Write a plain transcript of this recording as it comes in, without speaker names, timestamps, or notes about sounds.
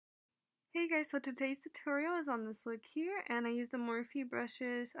Hey guys, so today's tutorial is on this look here, and I used the Morphe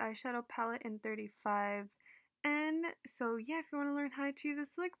Brushes eyeshadow palette in 35. And so yeah, if you want to learn how to achieve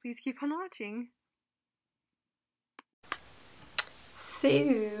this look, please keep on watching.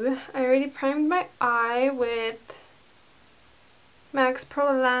 So, I already primed my eye with Max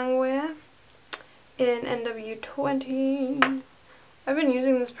Pro Langue in NW20. I've been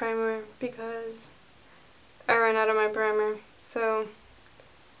using this primer because I ran out of my primer, so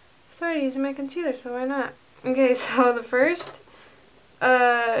I started using my concealer, so why not? Okay, so the first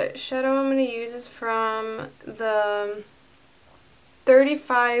shadow I'm going to use is from the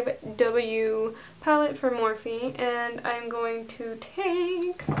 35W palette from Morphe, and I'm going to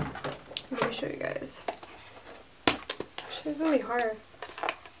take, let me show you guys. Actually, this is going to be hard.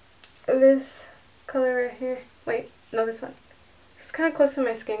 This color right here. Wait, no, this one. It's kind of close to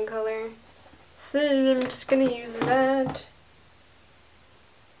my skin color. So I'm just going to use that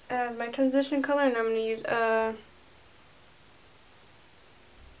as my transition color, and I'm going to use a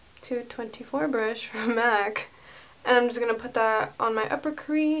 224 brush from MAC, and I'm just going to put that on my upper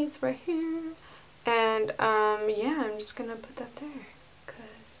crease right here, and yeah, I'm just going to put that there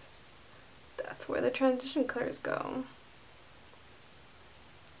because that's where the transition colors go.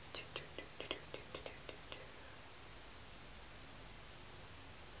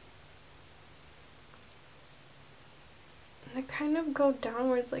 And I kind of go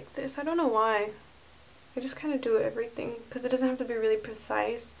downwards like this. I don't know why. I just kind of do everything because it doesn't have to be really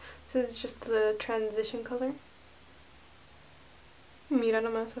precise. So it's just the transition color. Mira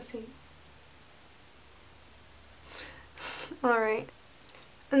nomás así. Alright.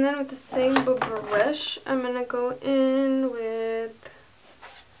 And then with the same brush, I'm going to go in with...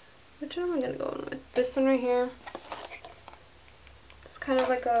 Which one am I going to go in with? This one right here. It's kind of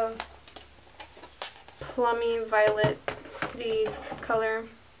like a plummy violet-y color.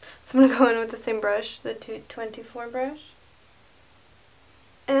 So I'm going to go in with the same brush, the 224 brush.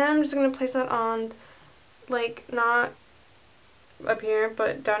 And I'm just going to place that on, like, not up here,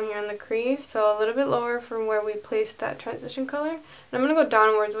 but down here in the crease. So a little bit lower from where we placed that transition color. And I'm going to go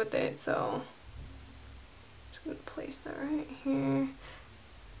downwards with it, so I'm just going to place that right here. And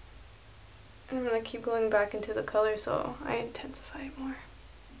I'm going to keep going back into the color so I intensify it more.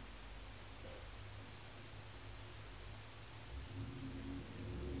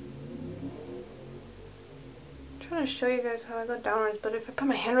 I'm trying to show you guys how I go downwards, but if I put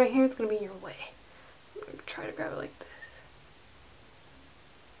my hand right here, it's going to be in your way. I'm going to try to grab it like this.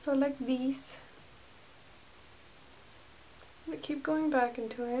 So like these. I'm going to keep going back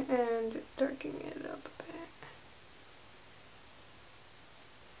into it and darkening it up a bit.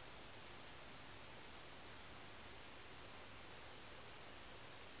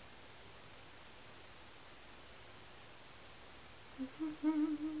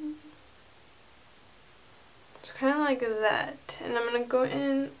 It's kind of like that. And I'm going to go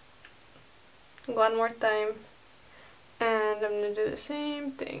in one more time. And I'm going to do the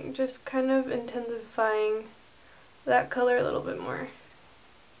same thing. Just kind of intensifying that color a little bit more.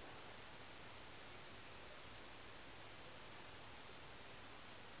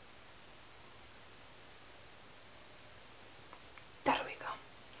 There we go.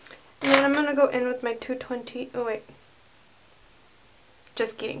 And then I'm going to go in with my 220, oh wait.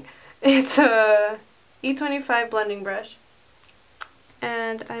 Just kidding. It's a E25 blending brush.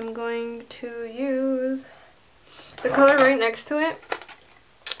 And I'm going to use the color right next to it,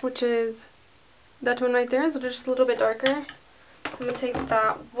 which is that one right there, so just a little bit darker. So I'm going to take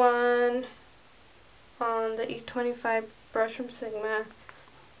that one on the E25 brush from Sigma,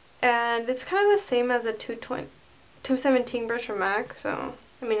 and it's kind of the same as a 217 brush from MAC, so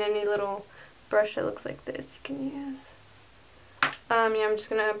I mean any little brush that looks like this you can use. Yeah, I'm just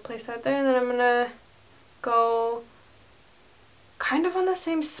going to place that there, and then I'm going to go kind of on the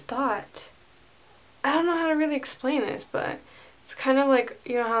same spot. I don't know how to really explain this, but it's kind of like,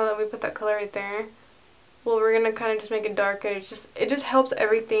 you know how we put that color right there? Well, we're going to kind of just make it darker. It just helps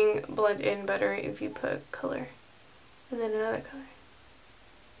everything blend in better if you put color. And then another color.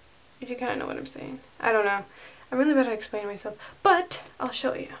 If you kind of know what I'm saying. I don't know. I'm really bad at explaining myself, but I'll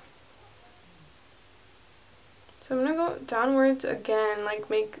show you. So I'm going to go downwards again, like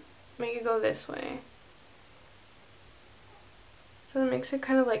make it go this way. So it makes it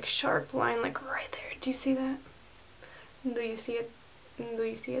kind of like sharp line, like right there. Do you see that? Do you see it? Do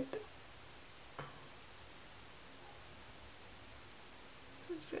you see it?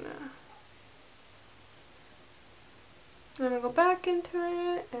 So I'm gonna go back into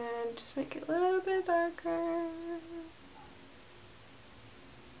it and just make it a little bit darker.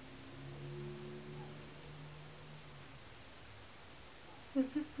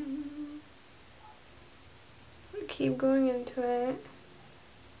 keep going into it.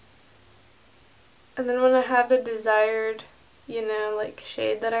 And then when I have the desired, you know, like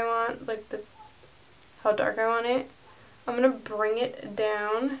shade that I want, like how dark I want it, I'm gonna bring it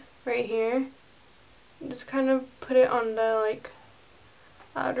down right here. Just kind of put it on the like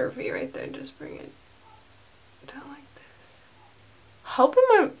outer V right there. Just bring it down like this. I hope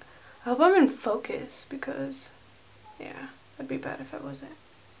I'm in focus, because yeah, that'd be bad if I wasn't.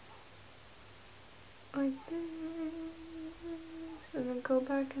 Like this, and then go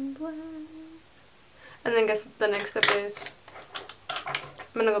back and blend. And then guess what the next step is?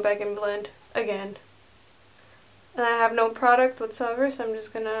 I'm gonna go back and blend again. And I have no product whatsoever, so I'm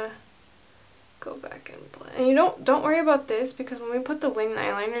just gonna go back and blend. And you don't worry about this, because when we put the winged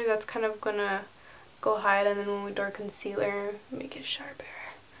eyeliner, that's kind of gonna go hide, and then when we do our concealer, make it sharper.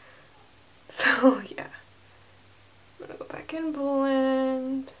 So yeah, I'm gonna go back and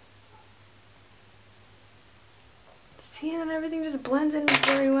blend. See, and everything just blends in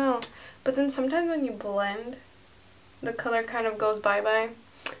very well. But then sometimes when you blend, the color kind of goes bye-bye.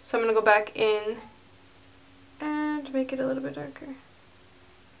 So I'm gonna go back in and make it a little bit darker.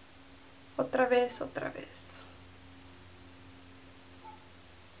 Otra vez, otra vez.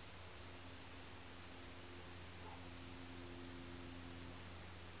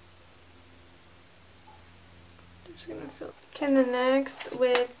 I'm just gonna fill. Okay, and then next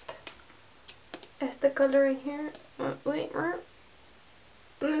with the color right here. Wait,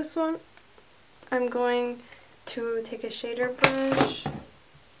 this one. I'm going to take a shader brush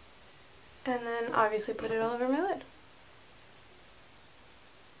and then obviously put it all over my lid.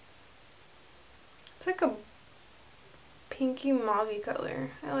 It's like a pinky mauve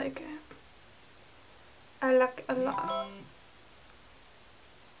color. I like it. I like it a lot.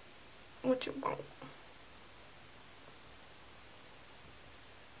 What you want?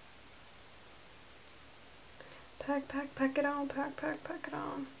 Pack it on, pack it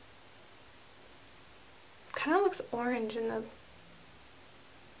on. Kind of looks orange in the,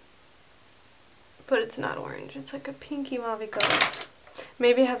 but it's not orange. It's like a pinky mauve color.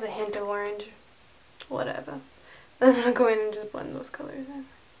 Maybe it has a hint of orange. Whatever. I'm gonna go in and just blend those colors in.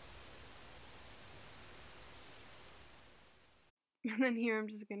 And then here I'm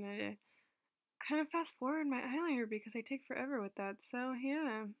just gonna kind of fast forward my eyeliner, because I take forever with that. So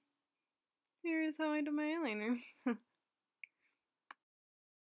yeah, here is how I do my eyeliner.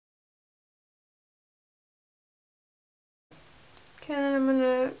 Okay, then I'm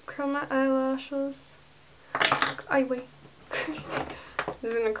gonna curl my eyelashes. Wait. Just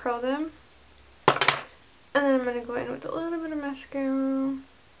gonna curl them. And then I'm gonna go in with a little bit of mascara.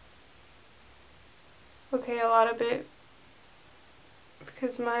 Okay, a lot of it,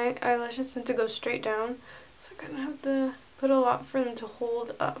 because my eyelashes tend to go straight down. So I'm gonna have to put a lot for them to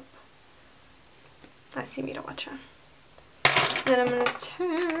hold up. Así, mira, watcha. Then I'm gonna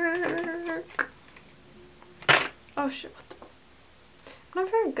take... Oh shit, what the... I'm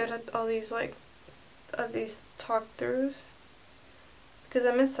not very good at all these, like, these talk throughs, because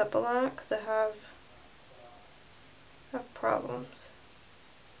I mess up a lot, because I have problems.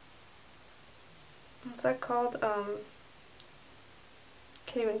 What's that called? Can't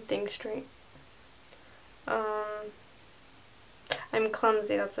even think straight. I'm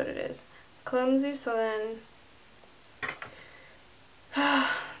clumsy, that's what it is. Clumsy, so then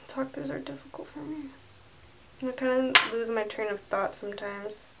talk throughs are difficult for me. I kind of lose my train of thought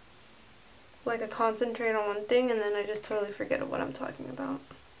sometimes. Like I concentrate on one thing and then I just totally forget what I'm talking about.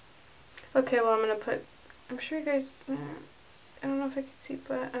 Okay, well I'm gonna put, I'm sure you guys, I don't know if I can see,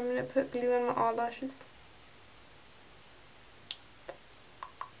 but I'm gonna put glue in my eyelashes.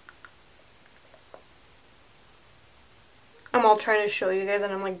 I'm all trying to show you guys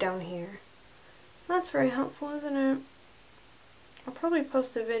and I'm like down here. That's very helpful, isn't it? I'll probably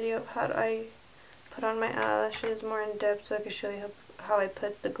post a video of how I put on my eyelashes more in depth so I can show you how I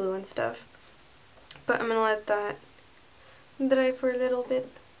put the glue and stuff. But I'm gonna let that dry for a little bit.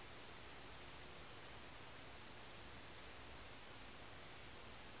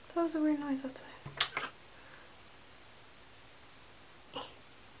 That was a weird noise outside.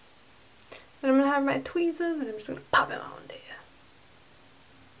 Then I'm gonna have my tweezers and I'm just gonna pop them on there.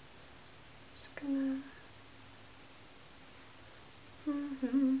 Just gonna...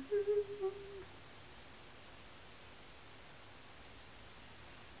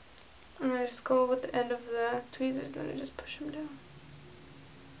 I'm gonna just go with the end of the tweezers and then just push them down.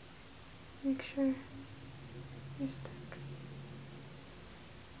 Make sure you stick.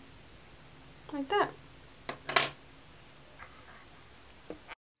 Like that.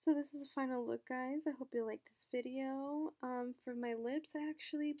 So this is the final look, guys. I hope you liked this video. For my lips, I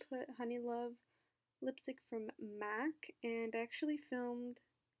actually put Honey Love lipstick from MAC, and I actually filmed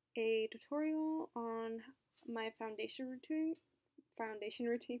a tutorial on my foundation routine,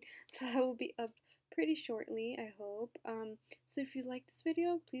 so that will be up pretty shortly, I hope. So if you like this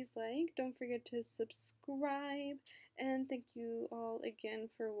video, please like, don't forget to subscribe, and thank you all again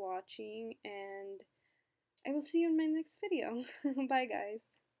for watching, and I will see you in my next video. Bye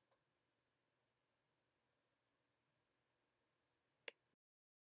guys.